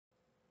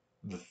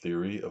The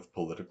Theory of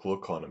Political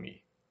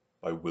Economy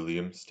by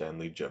William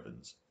Stanley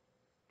Jevons.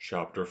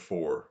 Chapter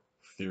 4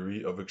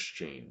 Theory of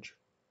Exchange.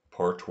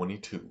 Part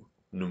 22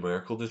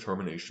 Numerical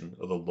Determination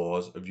of the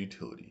Laws of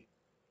Utility.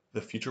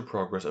 The future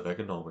progress of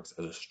economics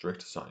as a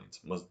strict science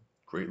must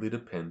greatly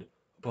depend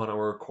upon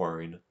our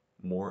acquiring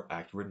more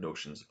accurate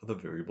notions of the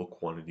variable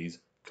quantities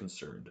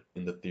concerned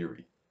in the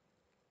theory.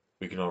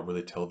 We cannot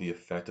really tell the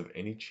effect of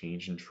any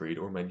change in trade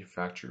or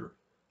manufacture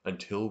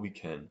until we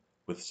can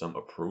with some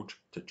approach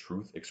to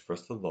truth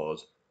express the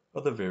laws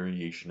of the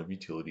variation of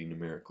utility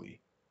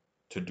numerically.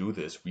 To do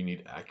this we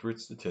need accurate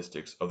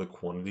statistics of the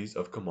quantities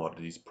of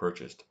commodities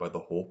purchased by the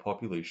whole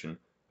population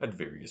at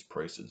various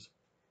prices.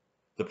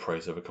 The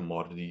price of a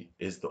commodity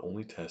is the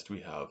only test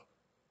we have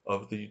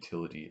of the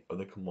utility of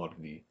the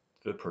commodity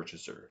to the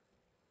purchaser,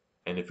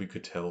 and if we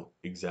could tell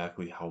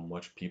exactly how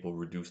much people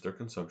reduce their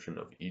consumption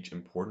of each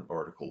important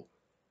article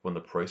when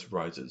the price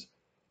rises,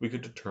 we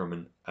could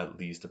determine at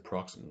least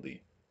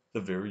approximately the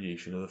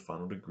variation of the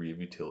final degree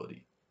of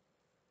utility,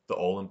 the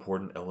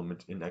all-important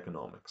element in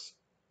economics.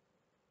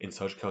 In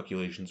such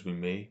calculations we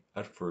may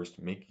at first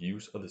make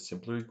use of the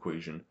simpler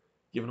equation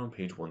given on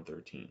page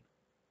 113.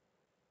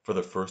 For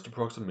the first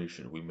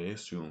approximation we may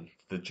assume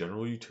that the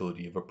general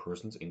utility of a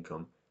person's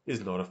income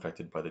is not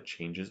affected by the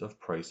changes of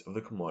price of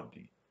the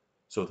commodity,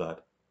 so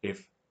that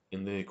if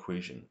in the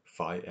equation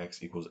phi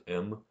x equals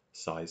m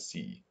psi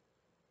c,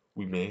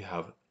 we may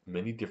have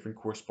many different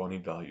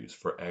corresponding values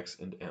for x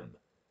and m,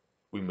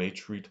 we may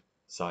treat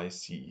psi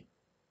c,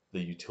 the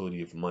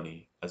utility of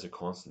money, as a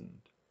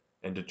constant,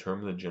 and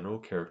determine the general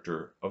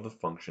character of the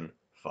function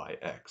phi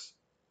x,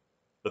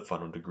 the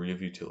final degree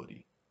of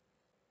utility.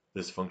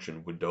 This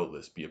function would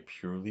doubtless be a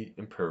purely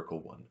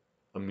empirical one,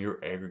 a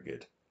mere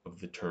aggregate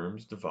of the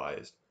terms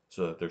devised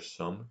so that their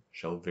sum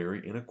shall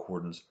vary in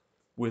accordance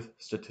with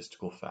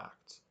statistical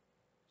facts.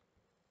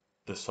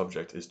 The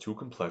subject is too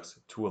complex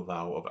to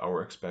allow of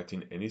our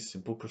expecting any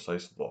simple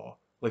precise law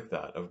like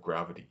that of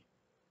gravity,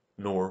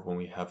 nor when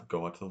we have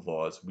got the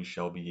laws we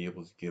shall be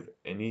able to give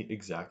any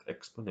exact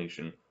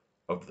explanation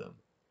of them.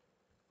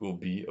 It will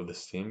be of the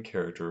same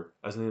character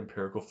as an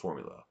empirical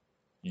formula,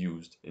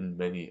 used in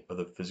many of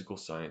the physical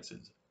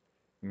sciences,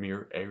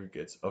 mere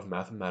aggregates of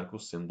mathematical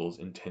symbols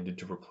intended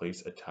to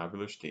replace a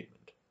tabular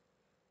statement.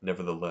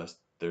 Nevertheless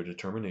their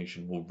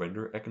determination will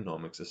render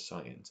economics a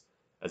science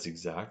as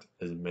exact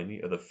as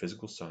many of the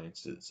physical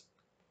sciences,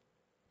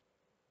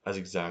 as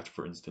exact,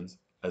 for instance,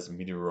 as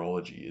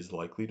meteorology is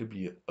likely to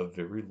be a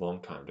very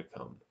long time to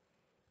come.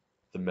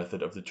 The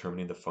method of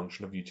determining the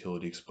function of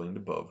utility explained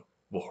above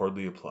will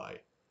hardly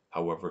apply,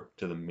 however,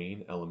 to the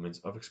main elements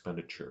of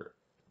expenditure.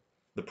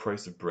 The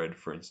price of bread,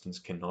 for instance,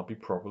 cannot be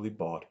properly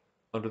bought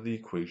under the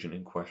equation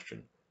in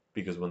question,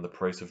 because when the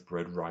price of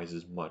bread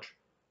rises much,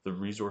 the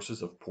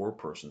resources of poor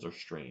persons are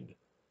strained,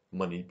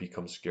 money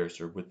becomes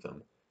scarcer with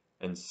them,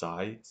 and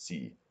psi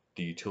c,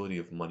 the utility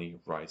of money,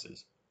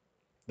 rises.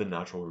 The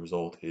natural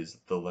result is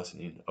the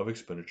lessening of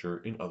expenditure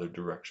in other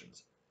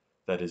directions,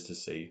 that is to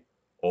say,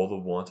 all the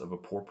wants of a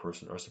poor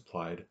person are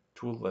supplied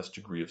to a less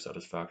degree of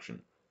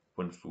satisfaction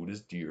when food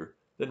is dear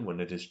than when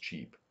it is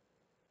cheap.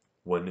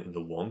 When in the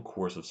long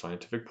course of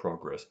scientific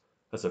progress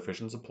a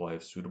sufficient supply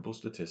of suitable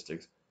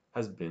statistics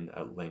has been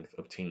at length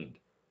obtained,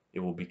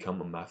 it will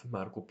become a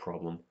mathematical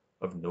problem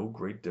of no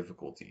great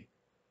difficulty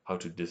how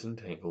to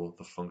disentangle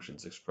the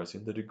functions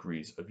expressing the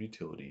degrees of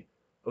utility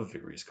of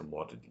various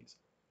commodities.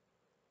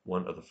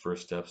 One of the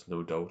first steps,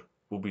 no doubt,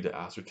 will be to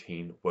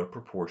ascertain what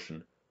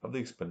proportion of the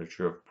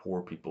expenditure of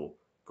poor people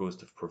goes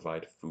to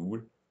provide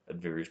food at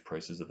various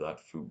prices of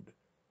that food.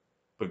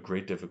 But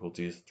great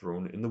difficulty is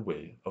thrown in the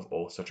way of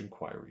all such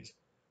inquiries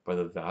by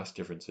the vast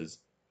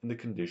differences in the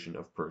condition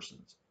of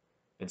persons,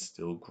 and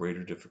still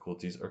greater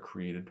difficulties are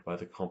created by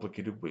the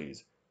complicated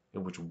ways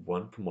in which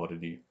one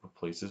commodity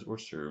replaces or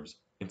serves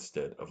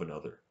instead of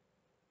another.